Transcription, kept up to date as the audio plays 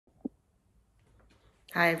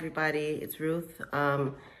Hi everybody, it's Ruth.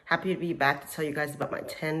 Happy to be back to tell you guys about my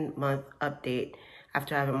 10-month update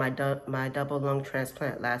after having my double lung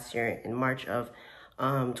transplant last year in March of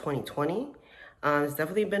 2020. It's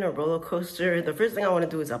definitely been a roller coaster. The first thing I want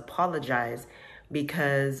to do is apologize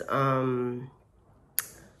because I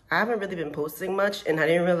haven't really been posting much, and I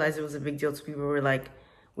didn't realize it was a big deal. So people were like,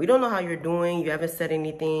 "We don't know how you're doing. You haven't said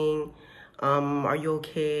anything. Are you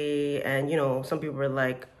okay?" And some people were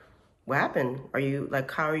like, "What happened?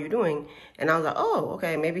 How are you doing?" And I was like, "Oh,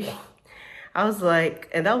 okay, maybe." I was like,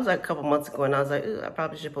 and that was like a couple months ago, and I was like, "Ooh, I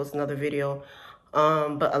probably should post another video."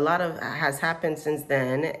 But a lot of has happened since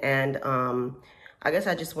then, and I guess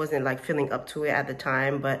I just wasn't like feeling up to it at the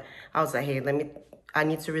time. But I was like, "Hey, I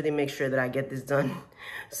need to really make sure that I get this done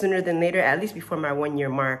sooner than later, at least before my 1 year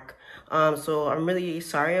mark." So I'm really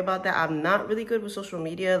sorry about that. I'm not really good with social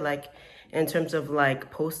media, like in terms of like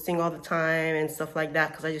posting all the time and stuff like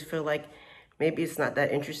that, because I just feel like maybe it's not that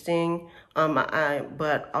interesting.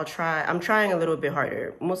 But I'll try. I'm trying a little bit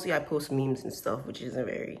harder. Mostly I post memes and stuff, which isn't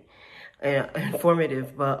very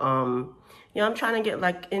informative. But I'm trying to get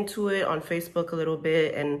like into it on Facebook a little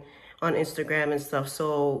bit and on Instagram and stuff.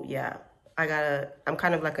 So yeah, I'm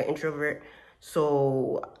kind of like an introvert.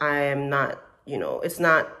 So I am not, it's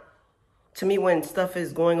not, to me, when stuff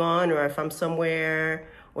is going on, or if I'm somewhere,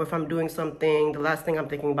 or if I'm doing something, the last thing I'm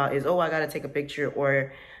thinking about is, oh, I gotta take a picture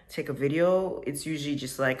or take a video. It's usually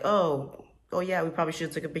just like, oh yeah, we probably should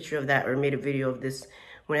have took a picture of that or made a video of this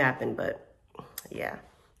when it happened. But yeah,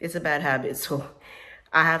 it's a bad habit. So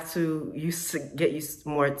I have to get used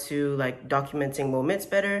more to like documenting moments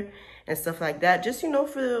better and stuff like that. Just,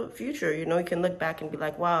 for the future, you can look back and be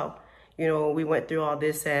like, wow, we went through all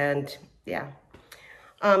this, and yeah.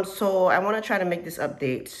 So I want to try to make this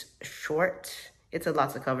update short. It's a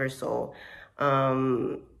lot to cover. So,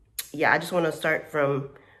 yeah, I just want to start from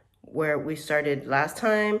where we started last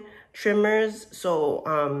time. Tremors. So,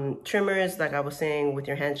 tremors, like I was saying, with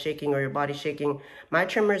your hand shaking or your body shaking, my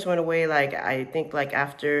tremors went away, like, I think like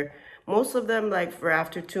after most of them, like for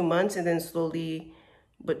after 2 months, and then slowly,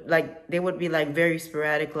 but like they would be like very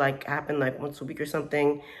sporadic, like happen like once a week or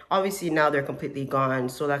something. Obviously now they're completely gone.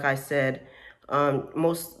 So like I said, for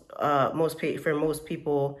most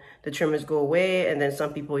people, the tremors go away, and then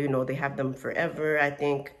some people, they have them forever. I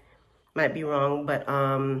think, might be wrong, but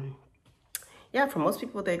yeah, for most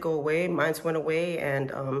people they go away. Mine's went away,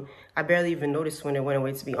 and I barely even noticed when it went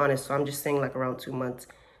away, to be honest. So I'm just saying like around 2 months,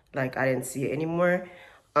 like I didn't see it anymore.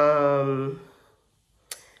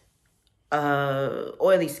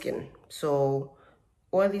 Oily skin. So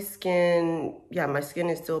oily skin, yeah, my skin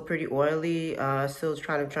is still pretty oily. Still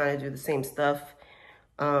trying to do the same stuff.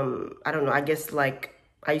 I don't know, I guess like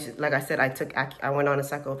like I said, I went on a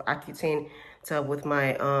cycle of Accutane to help with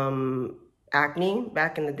my acne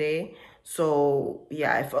back in the day. So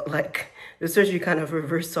yeah, I felt like the surgery kind of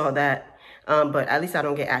reversed all that. But at least I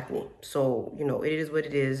don't get acne. So, it is what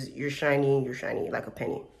it is. You're shiny like a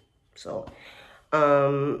penny. So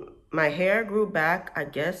my hair grew back, I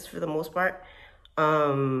guess, for the most part.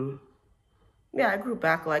 Yeah, I grew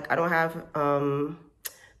back. Like, I don't have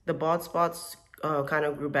the bald spots kind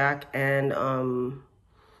of grew back, and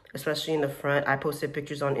especially in the front. I posted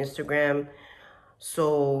pictures on Instagram.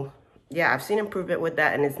 So yeah, I've seen improvement with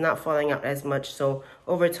that, and it's not falling out as much. So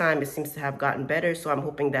over time, it seems to have gotten better. So I'm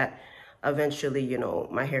hoping that eventually,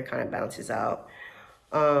 my hair kind of balances out.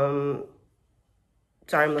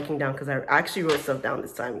 Sorry, I'm looking down because I actually wrote stuff down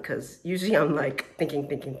this time, because usually I'm like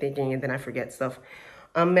thinking, and then I forget stuff.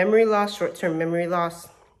 Memory loss, short-term memory loss.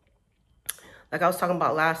 Like I was talking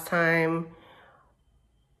about last time.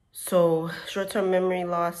 So short-term memory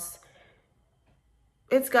loss,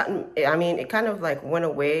 it kind of like went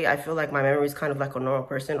away. I feel like my memory is kind of like a normal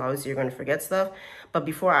person. Obviously, you're going to forget stuff. But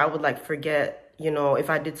before, I would like forget, if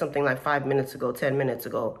I did something like 5 minutes ago, 10 minutes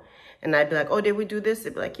ago, and I'd be like, oh, did we do this?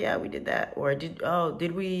 They'd be like, yeah, we did that. Or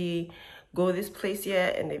did we go this place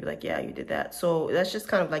yet? And they'd be like, yeah, you did that. So that's just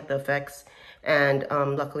kind of like the effects. And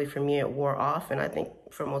luckily for me, it wore off. And I think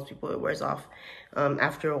for most people, it wears off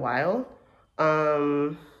after a while.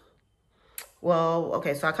 Well,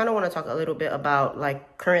 okay, so I kind of want to talk a little bit about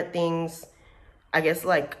like current things. I guess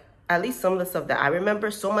like at least some of the stuff that I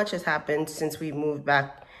remember. So much has happened since we moved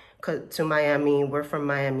back to Miami. We're from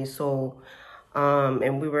Miami, so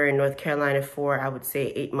and we were in North Carolina for, I would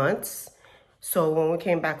say, 8 months. So when we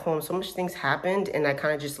came back home, so much things happened, and I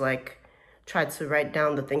kind of just like tried to write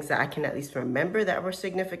down the things that I can at least remember that were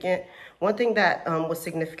significant. One thing that was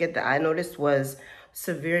significant that I noticed was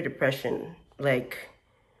severe depression. Like,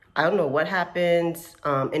 I don't know what happened.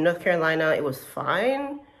 In North Carolina, it was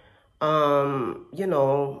fine.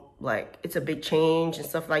 Like it's a big change and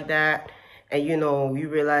stuff like that. and you know, you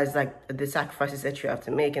realize like the sacrifices that you have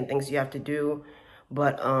to make and things you have to do,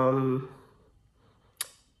 but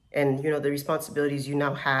and you know, the responsibilities you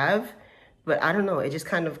now have. But I don't know, it just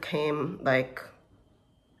kind of came like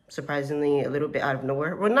surprisingly a little bit out of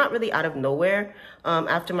nowhere. Well, not really out of nowhere.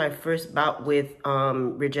 After my first bout with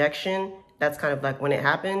rejection, that's kind of like when it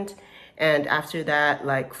happened. And after that,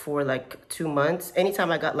 like for like 2 months,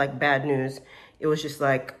 anytime I got like bad news, it was just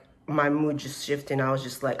like my mood just shifted. And I was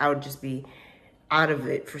just like, I would just be out of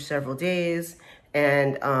it for several days.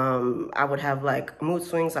 And I would have like mood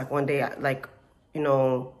swings. Like one day, like, you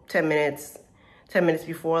know, 10 minutes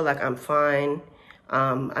before, like I'm fine.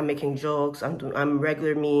 I'm making jokes, I'm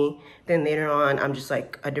regular me. Then later on, I'm just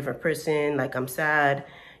like a different person. Like I'm sad,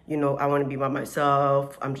 you know, I want to be by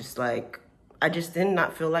myself. I'm just like, I just did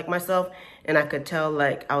not feel like myself. And I could tell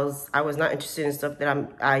like I was not interested in stuff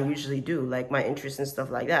that I usually do, like my interests and stuff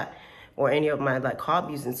like that, or any of my like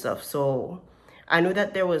hobbies and stuff. So I knew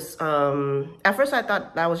that there was, at first I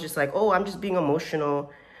thought that was just like, oh, I'm just being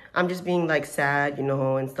emotional. I'm just being like sad, you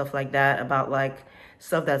know, and stuff like that about like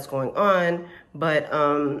stuff that's going on. But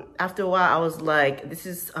after a while, I was like, this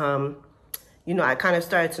is, you know, I kind of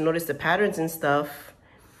started to notice the patterns and stuff.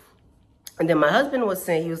 And then my husband was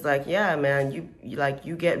saying, he was like, yeah, man,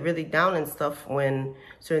 you get really down and stuff when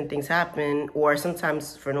certain things happen, or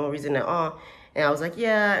sometimes for no reason at all. And I was like,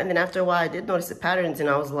 yeah. And then after a while, I did notice the patterns, and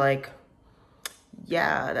I was like,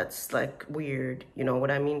 yeah, that's like weird, you know what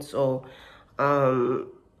I mean? So,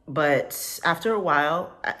 but after a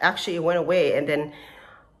while, actually it went away. And then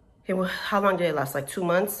how long did it last? Like 2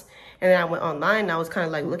 months. And then I went online and I was kind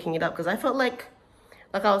of like looking it up, because I felt like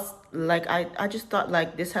I was like, I just thought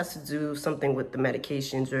like this has to do something with the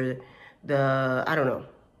medications or the, I don't know,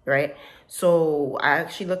 right? So I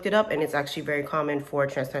actually looked it up, and it's actually very common for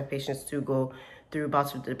transplant patients to go through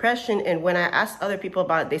bouts of depression. And when I asked other people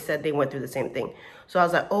about it, they said they went through the same thing. So I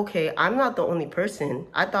was like, okay, I'm not the only person.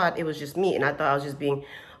 I thought it was just me, and I thought I was just being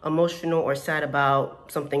emotional or sad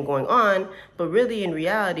about something going on. But really, in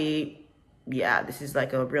reality, yeah, this is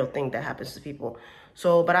like a real thing that happens to people.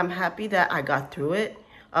 So, but I'm happy that I got through it.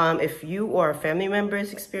 If you or a family member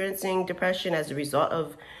is experiencing depression as a result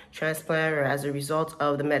of transplant or as a result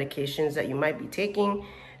of the medications that you might be taking,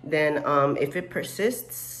 then if it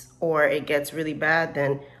persists or it gets really bad,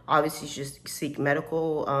 then obviously you should seek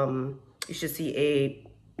medical, you should see a,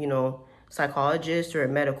 you know, psychologist or a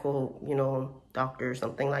medical, you know, doctor or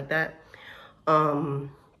something like that.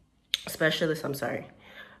 Specialist, I'm sorry.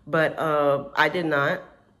 But I did not.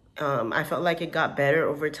 I felt like it got better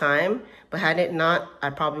over time, but had it not,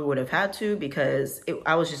 I probably would have had to, because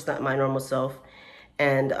I was just not my normal self.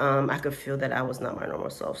 And I could feel that I was not my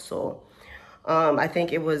normal self. So I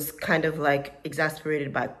think it was kind of like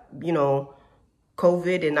exacerbated by, you know,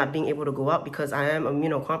 COVID and not being able to go out, because I am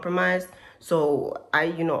immunocompromised. So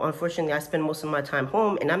you know, unfortunately, I spend most of my time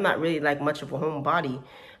home, and I'm not really like much of a homebody.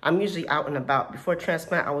 I'm usually out and about. Before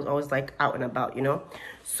transplant, I was always like out and about, you know?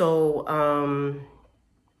 So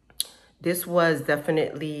this was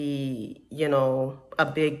definitely, you know, a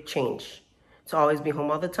big change to always be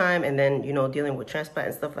home all the time, and then, you know, dealing with transplant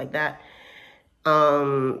and stuff like that.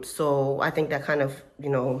 So I think that kind of, you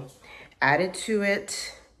know, added to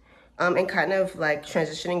it, and kind of like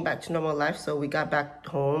transitioning back to normal life. So we got back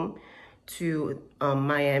home to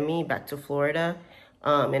Miami, back to Florida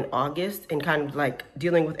in August, and kind of like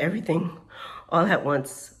dealing with everything all at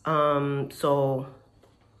once. So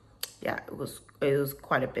yeah, it was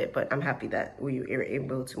quite a bit, but I'm happy that we were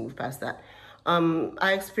able to move past that.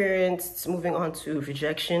 I experienced, moving on to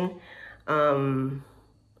rejection. I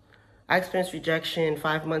experienced rejection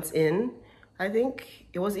 5 months in. I think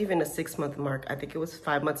it was even a 6-month mark. I think it was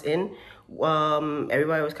 5 months in.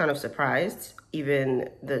 Everybody was kind of surprised, even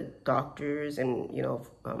the doctors and, you know,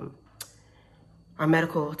 our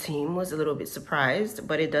medical team was a little bit surprised,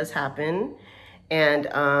 but it does happen. And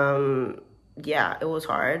yeah, it was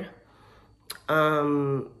hard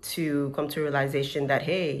to come to a realization that,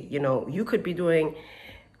 hey, you know, you could be doing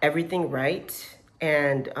everything right,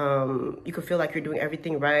 and you could feel like you're doing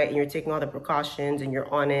everything right, and you're taking all the precautions, and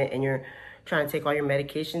you're on it, and you're trying to take all your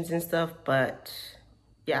medications and stuff. But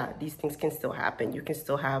yeah, these things can still happen. You can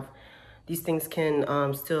still have, these things can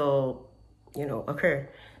still, you know, occur.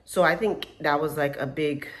 So I think that was like a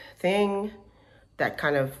big thing that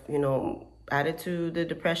kind of, you know, added to the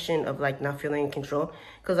depression of like not feeling in control.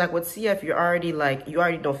 Because like with CF, you're already like, you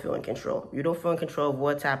already don't feel in control. You don't feel in control of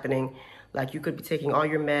what's happening. Like you could be taking all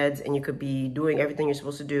your meds and you could be doing everything you're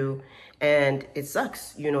supposed to do, and it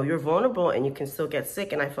sucks. You know, you're vulnerable and you can still get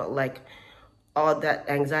sick. And I felt like all that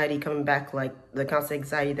anxiety coming back, like the constant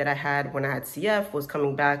anxiety that I had when I had CF was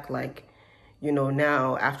coming back, like, you know,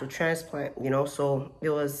 now after transplant, you know, so it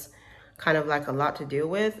was kind of like a lot to deal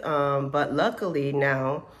with. But luckily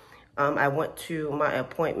now, I went to my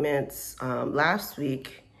appointments last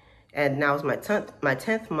week, and now is my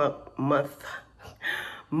 10th month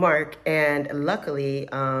mark, and luckily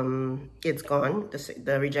it's gone.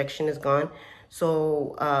 The rejection is gone.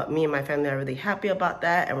 So me and my family are really happy about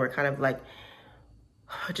that, and we're kind of like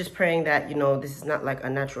just praying that, you know, this is not like a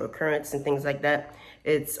natural occurrence and things like that.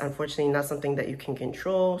 It's unfortunately not something that you can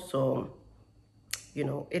control. So, you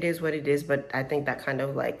know, it is what it is. But I think that kind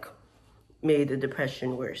of like made the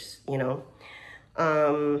depression worse, you know.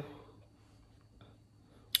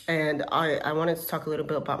 And I wanted to talk a little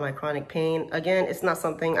bit about my chronic pain. Again, it's not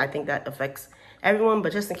something I think that affects everyone,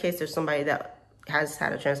 but just in case there's somebody that has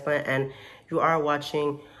had a transplant and you are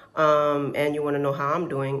watching and you want to know how I'm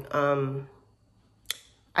doing,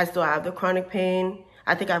 I still have the chronic pain.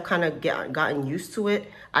 I think I've kind of gotten used to it.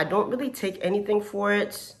 I don't really take anything for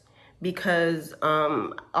it because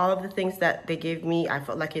all of the things that they gave me, I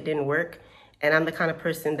felt like it didn't work. And I'm the kind of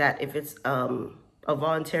person that if it's a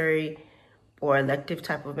voluntary or elective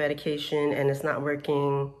type of medication and it's not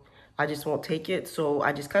working, I just won't take it. So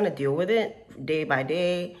I just kind of deal with it day by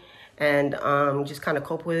day and just kind of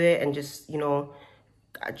cope with it, and just, you know,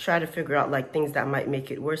 I try to figure out like things that might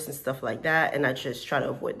make it worse and stuff like that. And I just try to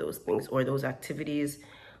avoid those things or those activities,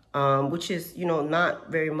 which is, you know,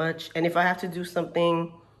 not very much. And if I have to do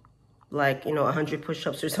something like, you know, 100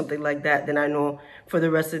 push-ups or something like that, then I know for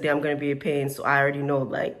the rest of the day I'm going to be in pain. So I already know,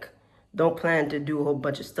 like, don't plan to do a whole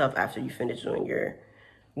bunch of stuff after you finish doing your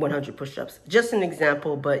 100 push-ups. Just an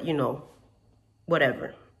example, but, you know,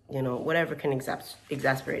 whatever. You know, whatever can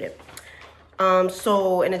exasperate it.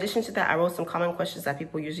 So in addition to that, I wrote some common questions that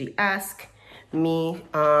people usually ask me,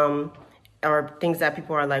 or things that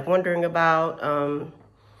people are like wondering about,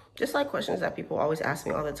 just like questions that people always ask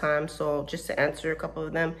me all the time. So just to answer a couple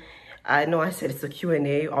of them, I know I said it's a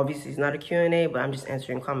Q&A. Obviously it's not a Q&A, but I'm just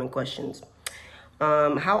answering common questions.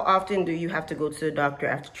 How often do you have to go to the doctor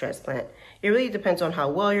after transplant? It really depends on how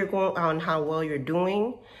well you're going, on how well you're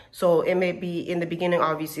doing. So it may be in the beginning,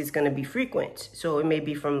 obviously it's going to be frequent. So it may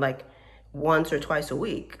be from like once or twice a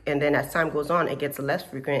week. And then as time goes on, it gets less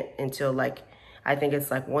frequent until like, I think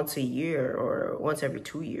it's like once a year or once every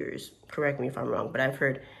 2 years. Correct me if I'm wrong, but I've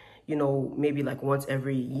heard, you know, maybe like once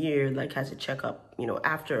every year, like has a checkup, you know,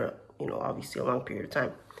 after, you know, obviously a long period of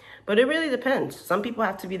time. But it really depends. Some people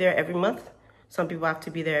have to be there every month. Some people have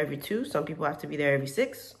to be there every 2. Some people have to be there every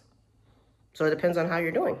 6. So it depends on how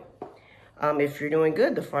you're doing. If you're doing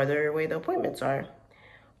good, the farther away the appointments are.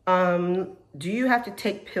 Do you have to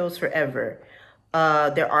take pills forever?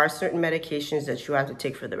 There are certain medications that you have to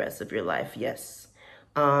take for the rest of your life, yes.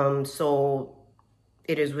 So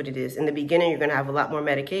it is what it is. In the beginning, you're going to have a lot more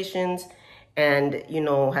medications. And, you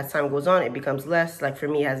know, as time goes on, it becomes less. Like for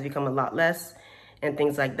me, it has become a lot less and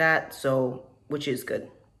things like that. So, which is good.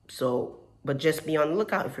 So, but just be on the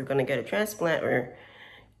lookout if you're going to get a transplant, or,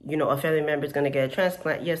 you know, a family member is going to get a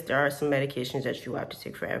transplant. Yes, there are some medications that you have to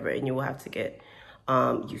take forever, and you will have to get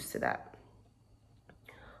used to that.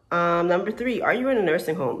 Number 3, are you in a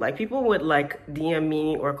nursing home? Like people would like DM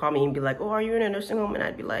me or call me and be like, oh, are you in a nursing home? And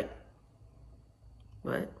I'd be like,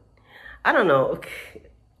 what? I don't know. Okay.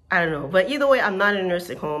 I don't know. But either way, I'm not in a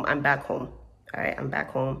nursing home. I'm back home. All right. I'm back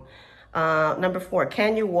home. Number 4,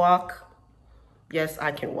 can you walk? Yes,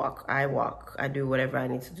 I can walk. I walk. I do whatever I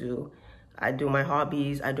need to do. I do my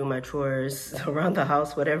hobbies. I do my chores around the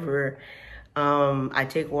house, whatever. I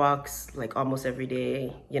take walks like almost every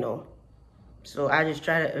day, you know. So I just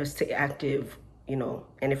try to stay active, you know.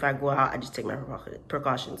 And if I go out, I just take my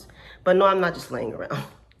precautions. But no, I'm not just laying around.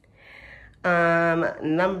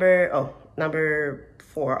 Number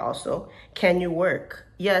 4 also. Can you work?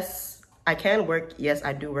 Yes, I can work. Yes,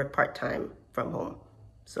 I do work part-time from home.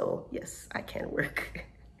 So yes, I can work.